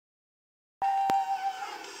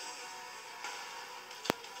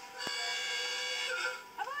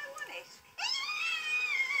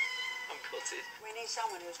We need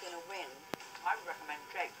someone who's going to win. I would recommend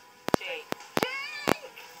Jake. Jake. Jake!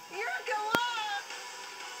 You're a galore!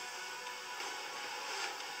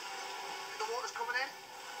 The water's coming in.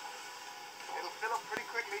 It'll fill up pretty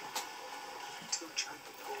quickly. Tucher.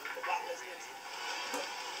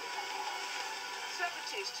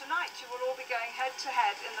 Celebrities, tonight you will all be going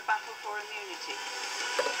head-to-head in the battle for immunity.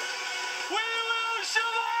 We will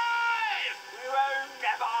survive! We will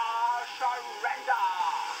never surrender!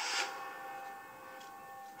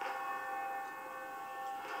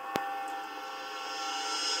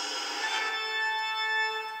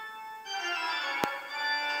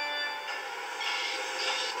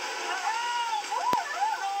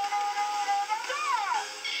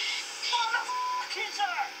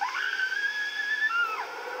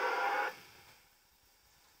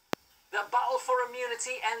 The battle for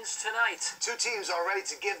immunity ends tonight. Two teams are ready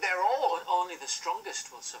to give their all. But only the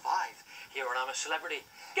strongest will survive. Here on I'm a Celebrity.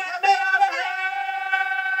 Get me out of here!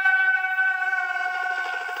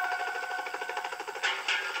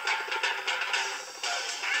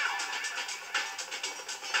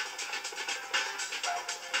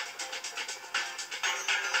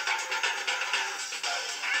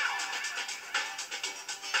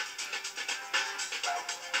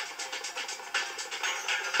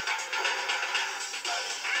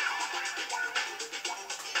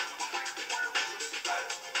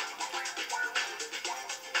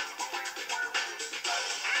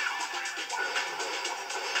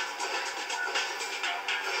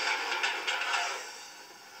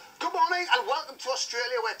 And welcome to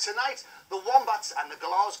Australia, where tonight the Wombats and the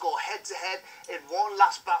Galahs go head-to-head in one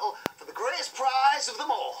last battle for the greatest prize of them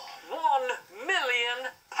all. £1 million!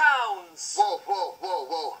 Whoa, whoa, whoa,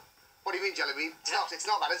 whoa. What do you mean, Jellybean? It's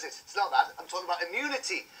not that, is it? It's not that. I'm talking about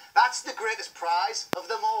immunity. That's the greatest prize of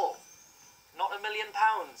them all. Not £1 million?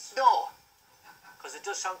 No. Because it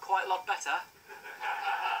does sound quite a lot better.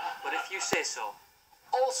 But if you say so.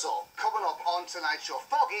 Also, coming up on tonight's show,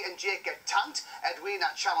 Foggy and Jake get tanked,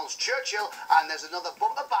 Edwina channels Churchill, and there's another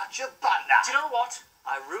bumper batch of banter. Do you know what?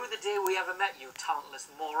 I rue the day we ever met, you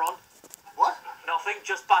talentless moron. What? Nothing,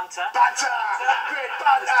 just banter. Banter! Great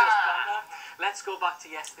banter! It's just banter. Let's go back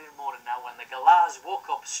to yesterday morning now, when the Galahs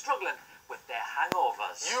woke up struggling with their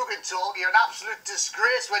hangovers. You can talk, you're an absolute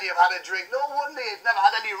disgrace when you've had a drink. No wonder you've never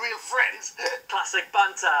had any real friends. Classic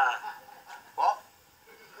banter. What?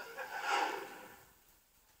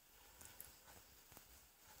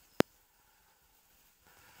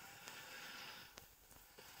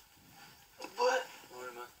 What?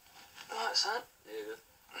 Morning, man. Alright, son. Yeah, good.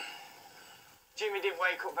 Jimmy didn't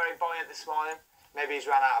wake up very buoyant this morning. Maybe he's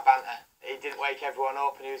ran out of banter. He didn't wake everyone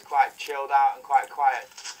up and he was quite chilled out and quite quiet.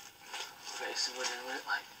 I'll get you some wood in a minute,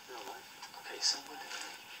 mate. No, mate. I'll get you some wood in a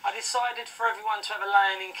minute. I decided for everyone to have a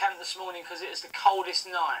lay-in in camp this morning because it is the coldest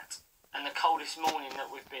night and the coldest morning that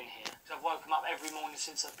we've been here. So I've woken up every morning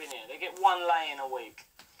since I've been here. They get one lay-in a week.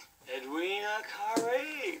 Edwina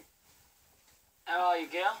Curry. How are you,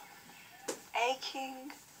 girl?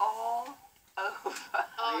 Aching all over.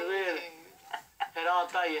 Are you really? Had a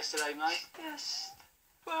hard day yesterday, mate. Yes,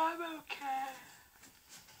 But I'm okay.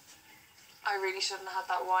 I really shouldn't have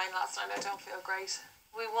had that wine last night. I don't feel great.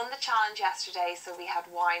 We won the challenge yesterday, so we had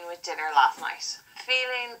wine with dinner last night.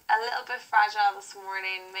 Feeling a little bit fragile this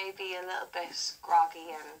morning, maybe a little bit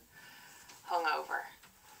groggy and hungover.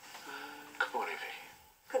 Good morning, Vicky.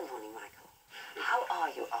 Good morning, Michael. How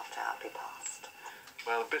are you after our repast?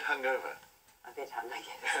 Well, a bit hungover. A bit hungry.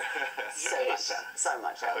 So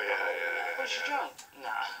much alcohol. Oh, yeah. What's your drink?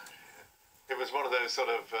 Nah. It was one of those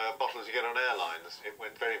sort of bottles you get on airlines. It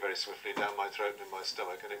went very, very swiftly down my throat and in my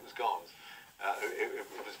stomach, and it was gone. It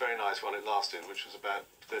was very nice while it lasted, which was about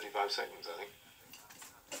 35 seconds, I think.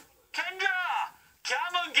 Kendra!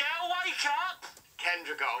 Come on, girl, wake up!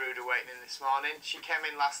 Kendra got a rude awakening this morning. She came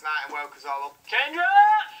in last night and woke us all up. Kendra!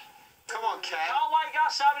 Come on, Ken. Can't wake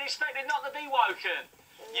us up and expected not to be woken.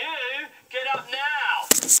 You, get up now!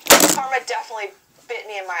 Karma definitely bit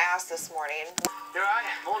me in my ass this morning. You alright?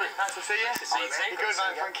 Morning. Nice to see you. Nice to see you, You too. good,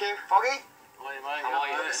 man? Thank you. Foggy? Morning, mate. How are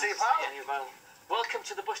you? Good to see you, pal. Yeah, well. Welcome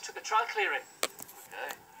to the Bush Tucker trial clearing.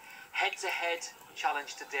 Okay. Head-to-head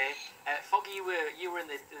challenge today. Foggy, you were in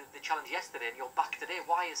the challenge yesterday, and you're back today.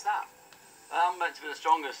 Why is that? I'm meant to be the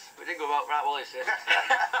strongest. We didn't go about right well this year.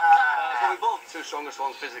 But we both two strongest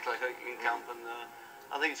ones physically, I think, in camp, and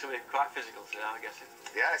I think it's going to be quite physical today, I'm guessing.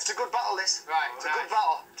 Yeah, it's a good battle, this. Right, It's a good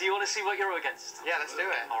battle. Do you want to see what you're up against? Yeah, let's do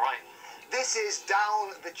it. All right. This is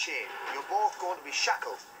down the chain. You're both going to be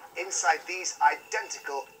shackled inside these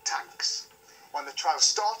identical tanks. When the trial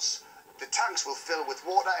starts, the tanks will fill with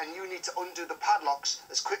water and you need to undo the padlocks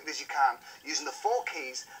as quickly as you can using the 4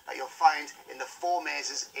 keys that you'll find in the 4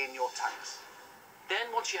 mazes in your tanks. Then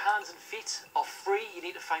once your hands and feet are free, you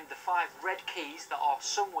need to find the 5 red keys that are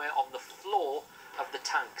somewhere on the floor of the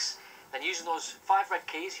tanks. Then using those 5 red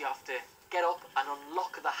keys, you have to get up and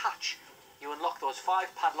unlock the hatch. You unlock those 5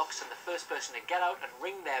 padlocks, and the first person to get out and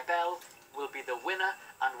ring their bell will be the winner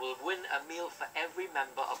and will win a meal for every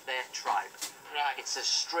member of their tribe. Right. It's as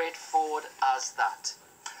straightforward as that.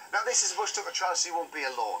 Now this is a bush tucker trial, so you won't be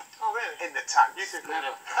alone Oh, really? in the tank. You two No,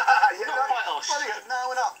 no. Yeah, Not quite us. well,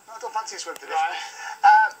 no, we're not. No, I don't fancy a swim for this. Right.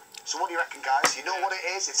 So what do you reckon, guys? You know what it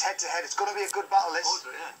is. It's head to head. It's going to be a good battle, this. Oh,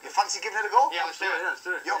 yeah. You fancy giving it a go? Yeah, let's do it. Let's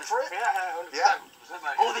do it. You up for it? Yeah, 100%. Yeah.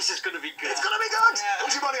 Mate. Oh, this is going to be good. It's going to be good. Yeah.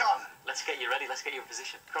 What's your money on? Let's get you ready. Let's get you in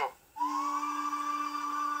position. Cool.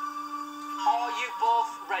 Are you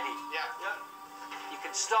both ready? Yeah. You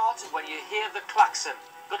can start when you hear the klaxon.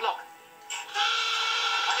 Good luck.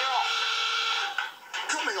 And you're off.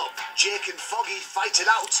 Coming up, Jake and Foggy fight it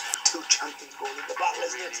out. 2 champions going in the battle,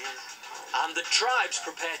 isn't it? And the tribes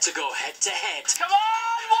prepare to go head to head. Come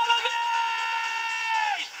on,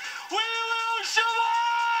 Wallabies! We will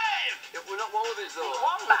survive! Yeah, we're not wallabies though.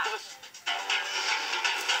 One back.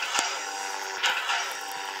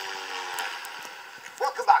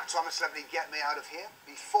 Welcome back to I'm a Celebrity, Get Me Out of Here.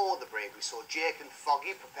 Before the break, we saw Jake and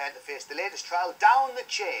Foggy prepared to face the latest trial down the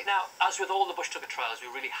chain. Now, as with all the bush tucker trials, we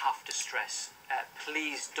really have to stress,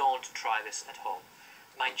 please don't try this at home.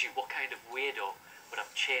 Mind you, what kind of weirdo would have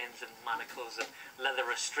chains and manacles and leather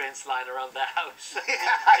restraints lying around their house?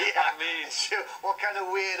 yeah. I mean, Sure. What kind of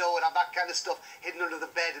weirdo would have that kind of stuff hidden under the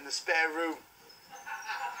bed in the spare room?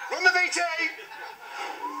 Run the VT!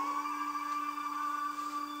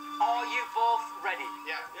 are you both ready?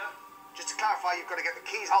 Yeah. Just to clarify, you've got to get the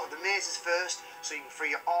keys out of the mazes first, so you can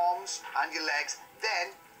free your arms and your legs.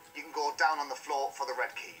 Then you can go down on the floor for the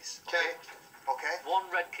red keys. Okay? Okay? One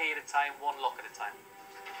red key at a time, one lock at a time.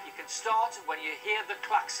 You can start when you hear the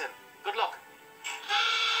klaxon. Good luck.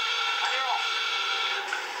 And you're off.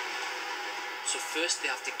 So first they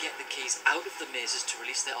have to get the keys out of the mazes to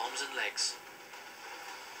release their arms and legs.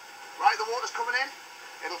 Right, the water's coming in.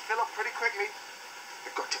 It'll fill up pretty quickly.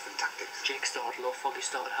 They've got different tactics. Jake started low, Foggy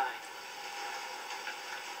started high.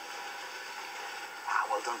 Ah,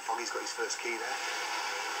 well done, Foggy's got his first key there.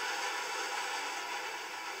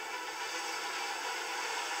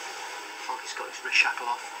 Foggy's got his wrist shackle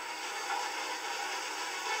off.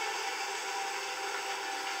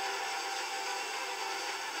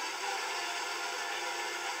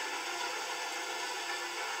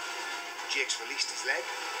 Jake's released his leg.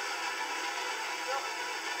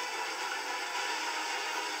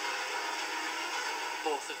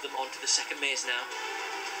 Both of them onto the second maze now.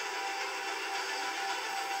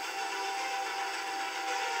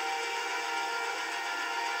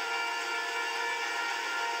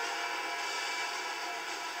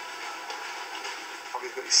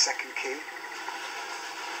 Foggy's got his second key.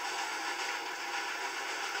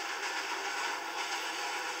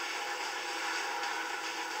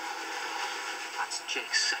 That's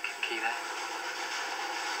Jake's second key there.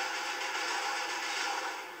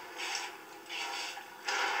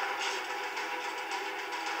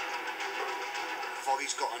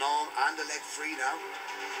 Foggy's got an arm and a leg free now.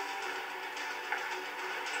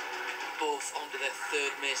 Both onto their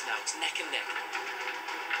third maze now. It's neck and neck.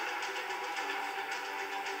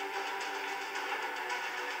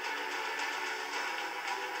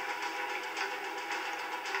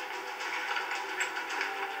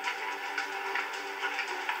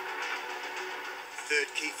 Third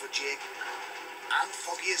key for Jake and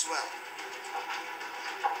Foggy as well.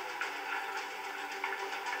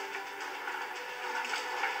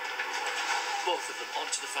 Both of them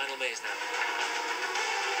onto the final maze now.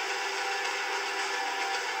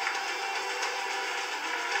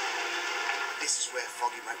 This is where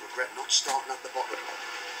Foggy might regret not starting at the bottom.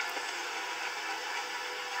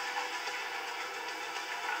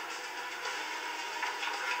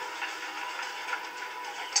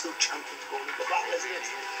 Two champions going in the battle, isn't it?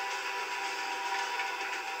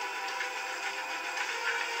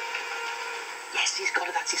 Yes, he's got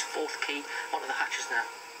it. That's his fourth key onto the hatches now.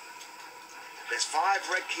 There's 5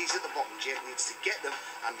 red keys at the bottom. Jake needs to get them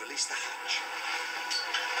and release the hatch.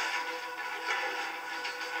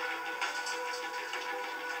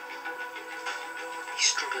 He's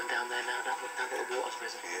struggling down there now that the water's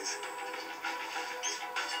risen. He is.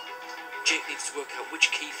 Jake needs to work out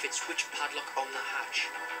which key fits which padlock on the hatch.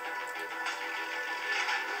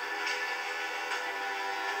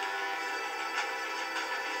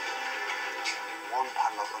 One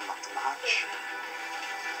padlock unlocked in the hatch.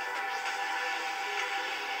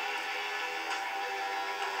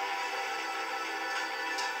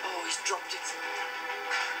 Oh, he's dropped it.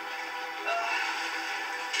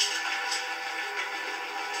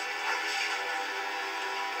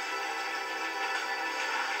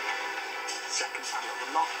 Second padlock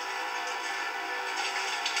unlocked.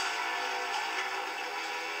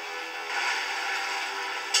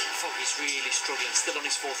 Foggy's really struggling, still on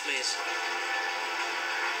his fourth maze.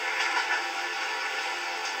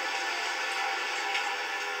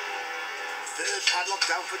 Third padlock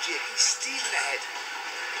down for Jake. He's steaming ahead.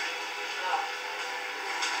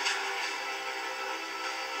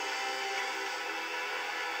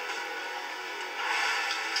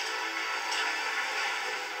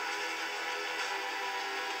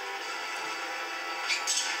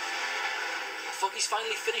 Foggy's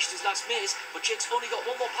finally finished his last maze, but Jake's only got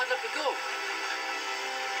one more padlock to go.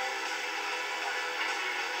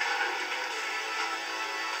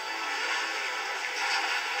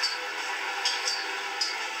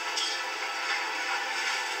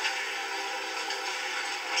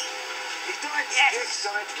 He's done it. Yes. Jake's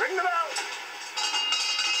done it. Ring the bell.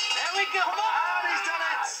 There we go! And he's done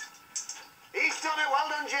it. He's done it. Well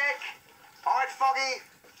done, Jake. All right, Foggy.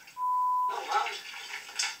 Oh, man.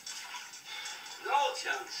 No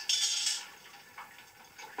chance.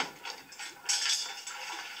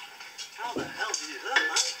 How the hell did you do that,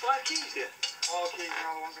 man? 5 keys here. All keys and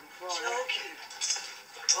all the ones on the floor. No key.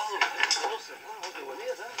 Oh, that's awesome. Oh, I'll do one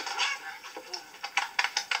here then.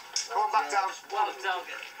 Come on back down. Well done.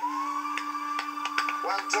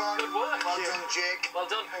 Well done. Good work. Well done, Jake. Well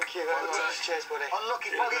done. Thank you very much. Cheers, buddy. Unlucky,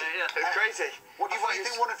 Foggy. Yeah, It was crazy. What do you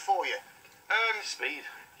think won it for you? Speed.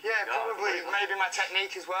 Yeah, God, probably really. maybe my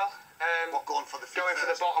technique as well. What, going for the feet Going for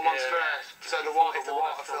the first? bottom ones Yeah. first, so the water, if the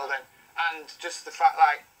water filled in, and just the fact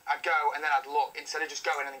like I'd go and then I'd look instead of just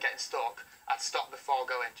going and then getting stuck. I'd stop before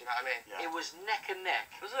going. Do you know what I mean? Yeah. It was neck and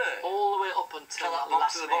neck. Was it? All the way up until Till that that box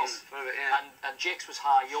last to the bottom maze. for a bit, yeah. And Jake's was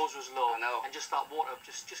high, yours was low. I know. And just that water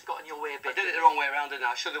just got in your way a I bit. did it the wrong way around, didn't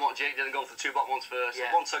I? I should have what Jake did and gone for the 2 bottom ones first.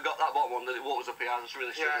 Yeah. Once I got that bottom one, the water was up here. I was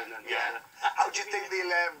really struggling then. Yeah. How do you think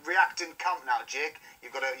they'll react in camp now, Jake?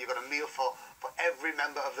 You've got a meal for every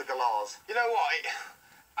member of the Galahs. You know what?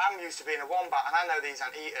 I'm used to being a wombat, and I know these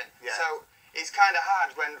aren't eaten. Yeah. So it's kind of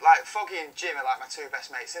hard when like Foggy and Jim are like my 2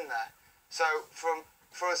 best mates in there. So for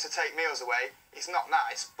us to take meals away, it's not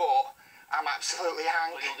nice, but I'm absolutely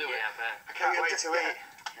But hank. you'll do it. Yeah, I bet. I can't wait to eat.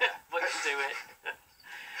 But you do it.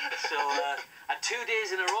 So, and 2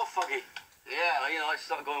 days in a row, Foggy. Yeah, you know, it's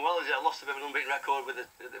not going well, is it? I lost a bit of an unbeaten record with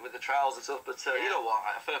the trials and stuff, but you know what?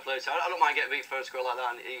 Fair play to him. I don't mind getting beat for a score like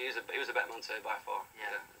that, and he was a better man today by far.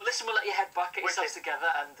 Yeah. Well, listen, we'll let you head back, get yourselves together,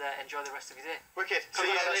 and enjoy the rest of your day. Wicked. See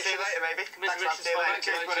you later, maybe. Congratulations, See you later. Foggy.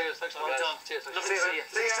 Cheers, buddy. Cheers, thanks a lot, Well guys. done. Cheers, thanks. Lovely to see you.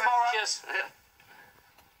 See you tomorrow. Cheers.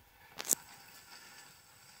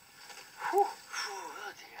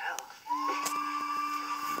 Bloody hell.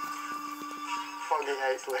 Foggy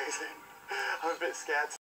hates losing. I'm a bit scared.